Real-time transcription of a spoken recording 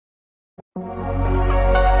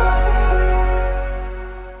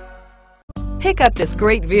Pick up this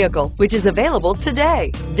great vehicle, which is available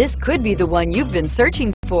today. This could be the one you've been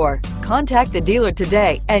searching for. Contact the dealer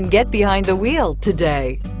today and get behind the wheel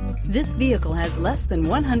today. This vehicle has less than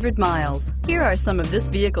 100 miles. Here are some of this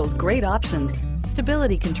vehicle's great options: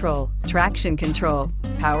 stability control, traction control,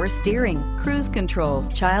 power steering, cruise control,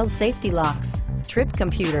 child safety locks, trip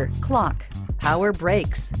computer, clock, power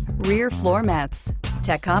brakes, rear floor mats,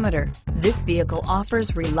 tachometer. This vehicle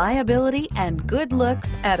offers reliability and good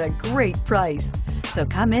looks at a great price. So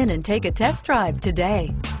come in and take a test drive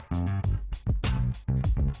today.